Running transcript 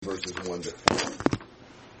wonderful.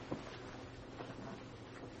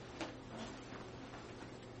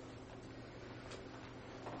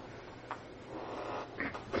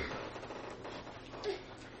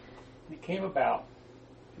 It came about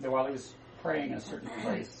that while he was praying in a certain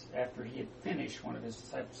place, after he had finished, one of his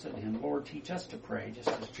disciples said to him, Lord, teach us to pray, just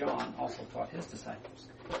as John also taught his disciples.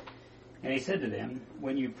 And he said to them,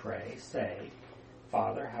 when you pray, say,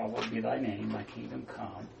 Father, hallowed be thy name, thy kingdom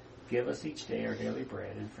come. Give us each day our daily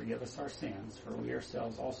bread, and forgive us our sins, for we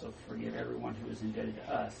ourselves also forgive everyone who is indebted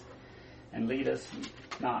to us. And lead us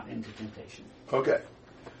not into temptation. Okay.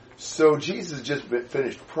 So Jesus just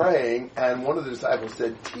finished praying, and one of the disciples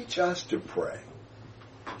said, teach us to pray.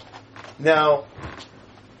 Now,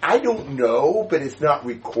 I don't know, but it's not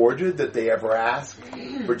recorded that they ever asked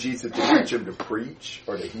for Jesus to teach him to preach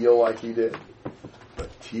or to heal like he did.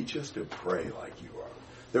 But teach us to pray like you are.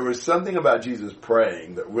 There was something about Jesus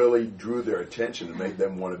praying that really drew their attention and made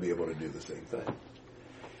them want to be able to do the same thing.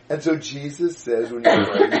 And so Jesus says, when you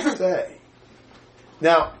pray, say.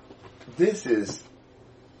 Now, this is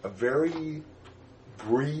a very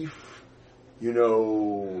brief,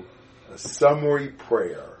 a summary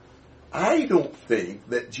prayer. I don't think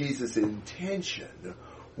that Jesus' intention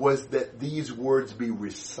was that these words be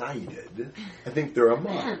recited. I think they're a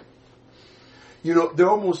mime. They're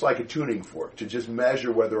almost like a tuning fork to just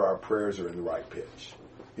measure whether our prayers are in the right pitch.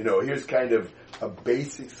 Here's kind of a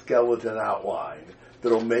basic skeleton outline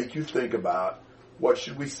that'll make you think about what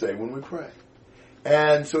should we say when we pray.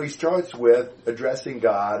 And so he starts with addressing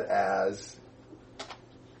God as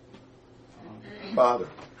Father.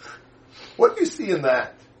 What do you see in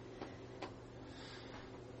that?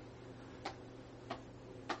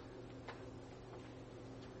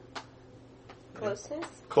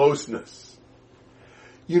 Closeness.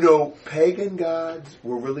 Pagan gods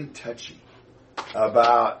were really touchy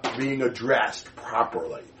about being addressed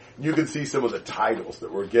properly. You can see some of the titles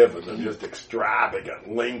that were given. They're just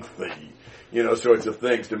extravagant, lengthy, sorts of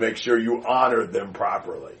things to make sure you honored them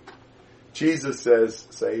properly. Jesus says,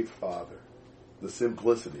 say Father. The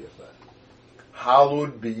simplicity of that.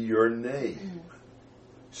 Hallowed be your name.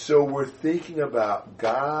 So we're thinking about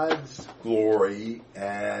God's glory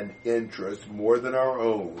and interest more than our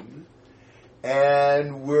own.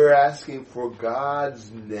 And we're asking for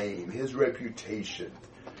God's name, his reputation,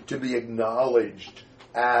 to be acknowledged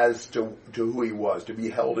as to who he was, to be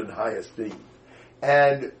held in high esteem.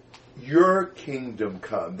 And your kingdom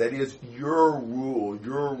come, that is, your rule,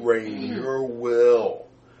 your reign, your will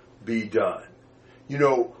be done.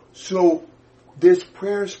 So this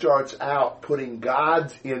prayer starts out putting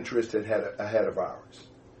God's interest ahead of ours.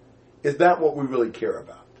 Is that what we really care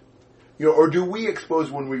about? Or do we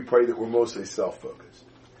expose when we pray that we're mostly self-focused?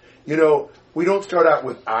 We don't start out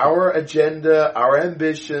with our agenda, our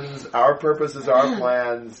ambitions, our purposes, our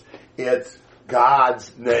plans. It's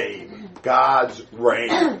God's name, God's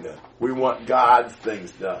reign. We want God's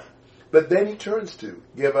things done. But then he turns to,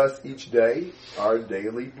 give us each day our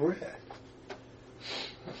daily bread.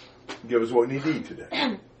 Give us what we need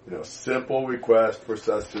today. Simple request for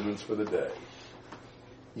sustenance for the day.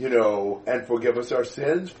 And forgive us our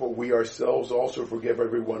sins, for we ourselves also forgive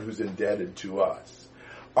everyone who's indebted to us.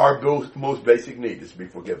 Our most basic need is to be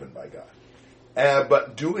forgiven by God.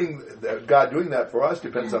 But God doing that for us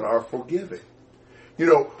depends on our forgiving.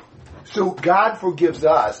 So God forgives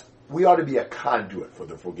us. We ought to be a conduit for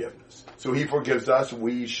the forgiveness. So he forgives us,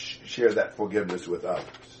 we share that forgiveness with others.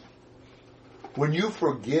 When you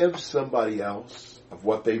forgive somebody else of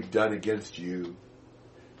what they've done against you,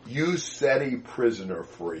 you set a prisoner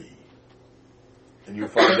free. And you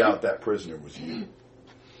find out that prisoner was you.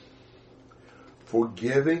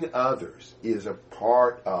 Forgiving others is a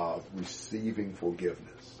part of receiving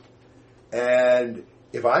forgiveness. And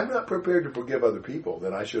if I'm not prepared to forgive other people,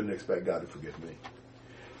 then I shouldn't expect God to forgive me.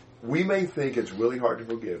 We may think it's really hard to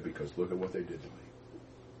forgive because look at what they did to me.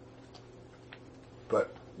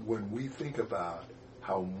 But when we think about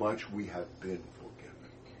how much we have been forgiven,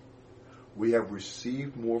 we have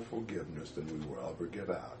received more forgiveness than we will ever give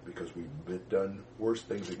out because we've done worse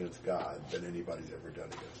things against God than anybody's ever done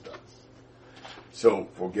against us. So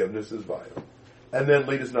forgiveness is vital. And then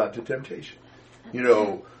lead us not to temptation.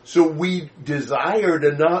 So we desire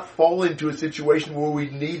to not fall into a situation where we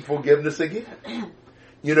need forgiveness again.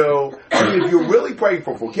 If you're really praying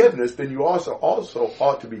for forgiveness, then you also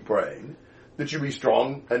ought to be praying that you be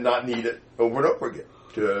strong and not need it over and over again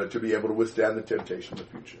to be able to withstand the temptation in the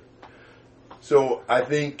future. So I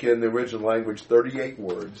think in the original language, 38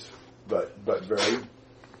 words, but very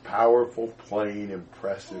powerful, plain,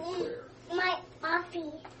 impressive prayer. My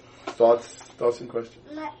mommy. Thoughts and questions?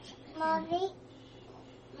 My mommy.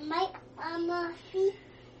 My mommy.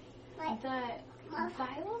 My The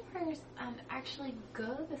Bible prayers actually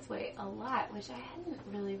go this way a lot, which I hadn't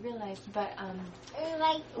really realized. But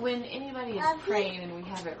when anybody is praying and we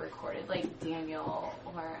have it recorded, like Daniel,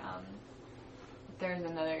 or there's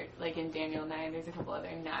another, like in Daniel 9, there's a couple other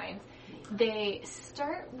 9s. They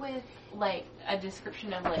start with like a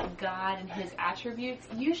description of like God and His attributes,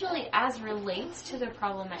 usually as relates to the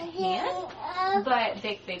problem at hand, but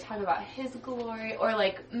they talk about His glory, or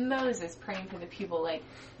like Moses praying for the people, like,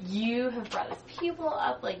 you have brought this people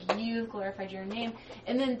up, like, you've glorified your name,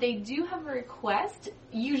 and then they do have a request,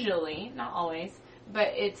 usually, not always, but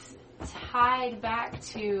it's tied back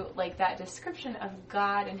to like that description of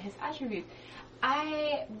God and His attributes.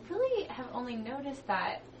 I really have only noticed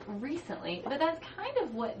that recently, but that's kind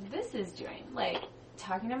of what this is doing, like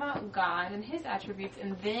talking about God and His attributes,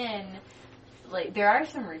 and then like there are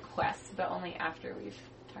some requests, but only after we've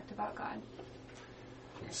talked about God.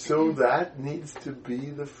 So that needs to be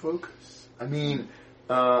the focus. I mean,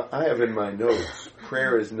 I have in my notes,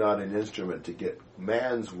 prayer is not an instrument to get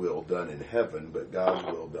man's will done in heaven, but God's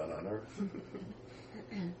will done on earth.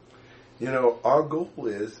 You know, our goal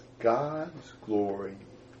is God's glory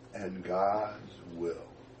and God's will.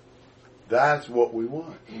 That's what we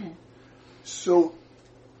want. So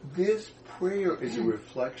this prayer is a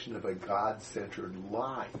reflection of a God-centered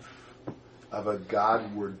life, of a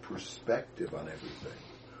Godward perspective on everything.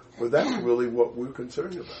 Well, that's really what we're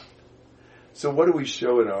concerned about. So what do we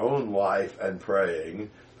show in our own life and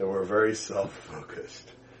praying? That we're very self-focused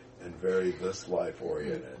and very this life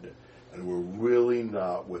oriented, and we're really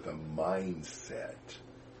not with a mindset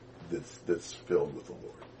that's filled with the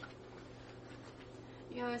Lord.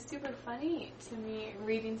 You know, it's super funny to me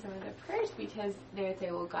reading some of the prayers, because they would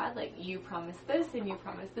say, well, God, like, you promised this and you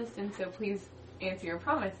promised this, and so please answer your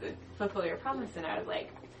promise, fulfill your promise. And I was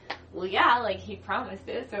like, well, yeah, like, He promised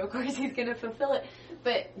it, so of course He's going to fulfill it.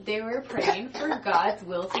 But they were praying for God's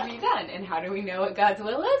will to be done. And how do we know what God's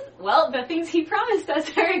will is? Well, the things He promised us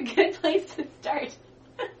are a good place to start.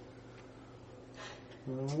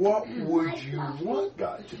 What would you want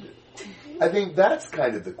God to do? I think that's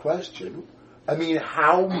kind of the question. I mean,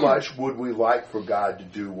 how much would we like for God to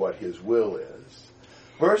do what His will is,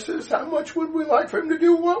 versus how much would we like for Him to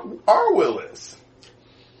do what our will is?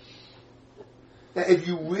 Now, if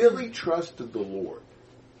you really trusted the Lord,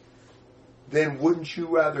 then wouldn't you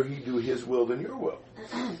rather He do His will than your will?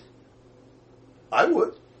 I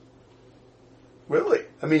would. Really.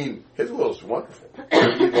 I mean, His will is wonderful.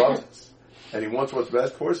 He loves us. And He wants what's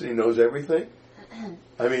best for us, and He knows everything.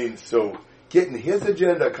 I mean, so getting His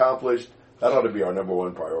agenda accomplished, that ought to be our number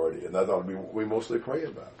one priority, and that ought to be what we mostly pray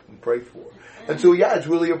about and pray for. And so, yeah, it's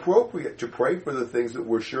really appropriate to pray for the things that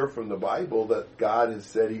we're sure from the Bible that God has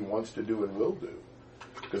said He wants to do and will do,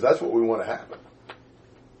 because that's what we want to happen.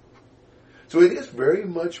 So it is very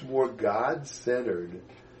much more God-centered,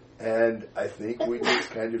 and I think we just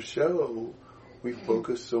kind of show we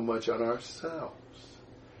focus so much on ourselves.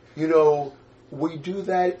 You know, we do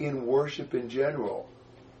that in worship in general.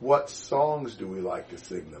 What songs do we like to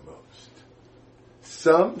sing the most?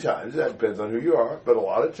 Sometimes, that depends on who you are, but a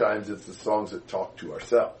lot of times it's the songs that talk to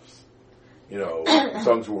ourselves. You know,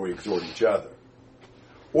 songs where we exhort each other.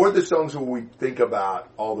 Or the songs where we think about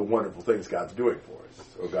all the wonderful things God's doing for us,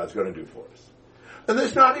 or God's going to do for us. And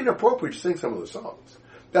it's not inappropriate to sing some of the songs.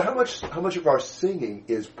 Now, how much of our singing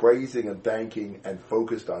is praising and thanking and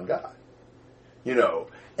focused on God? You know,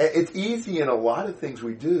 it's easy in a lot of things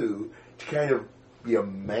we do to kind of be a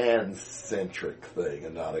man-centric thing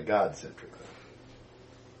and not a God-centric thing.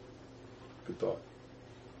 Good thought.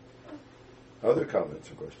 Other comments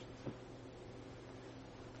or questions?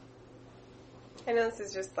 I know this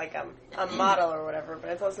is just like a model or whatever, but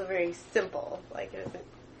it's also very simple. Like, it doesn't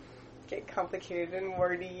get complicated and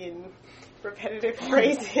wordy and repetitive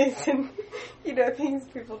phrases and, you know, things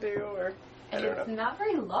people do, or I don't know. It's not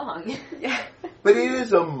very long. Yeah. But it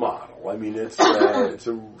is a model. I mean, it's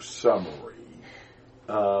a summary.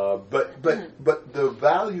 But the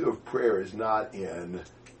value of prayer is not in,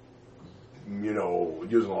 you know,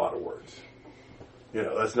 using a lot of words. You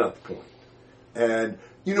know, that's not the point. And,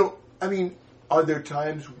 you know, I mean, are there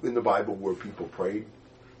times in the Bible where people prayed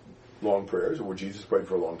long prayers, or where Jesus prayed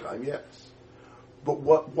for a long time? Yes. But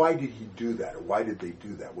why did He do that, or why did they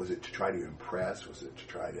do that? Was it to try to impress? Was it to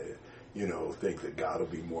try to, you know, think that God will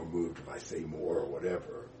be more moved if I say more or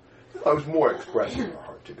whatever? I was more expressing our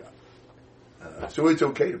heart to God. So it's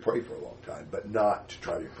okay to pray for a long time, but not to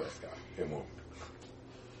try to impress God. It won't.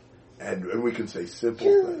 And we can say simple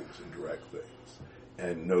things and direct things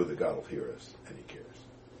and know that God will hear us and He cares.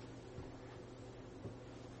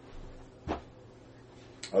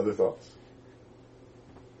 Other thoughts?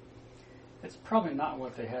 it's probably not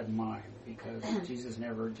what they had in mind, because Jesus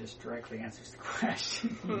never just directly answers the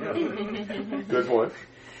question. Good point.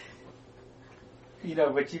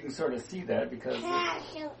 But you can sort of see that, because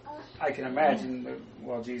I can imagine that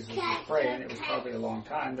while Jesus was praying, it was probably a long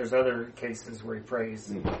time. There's other cases where he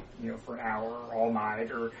prays, for an hour or all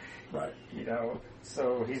night, or, right.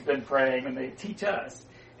 So he's been praying, and they teach us.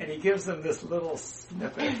 And he gives them this little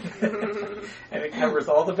snippet, and it covers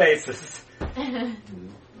all the bases.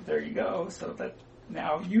 There you go. So that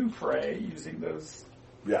now you pray using those.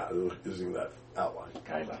 Yeah, using that outline.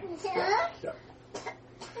 Guidelines. Yeah.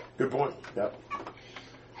 Good point. Yep.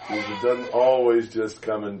 Jesus doesn't always just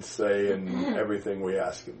come and say and everything we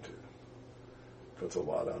ask him to. Puts a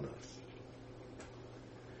lot on us.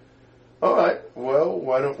 All right. Well,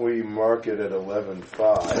 why don't we mark it at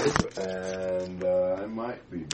 11:05, and I might be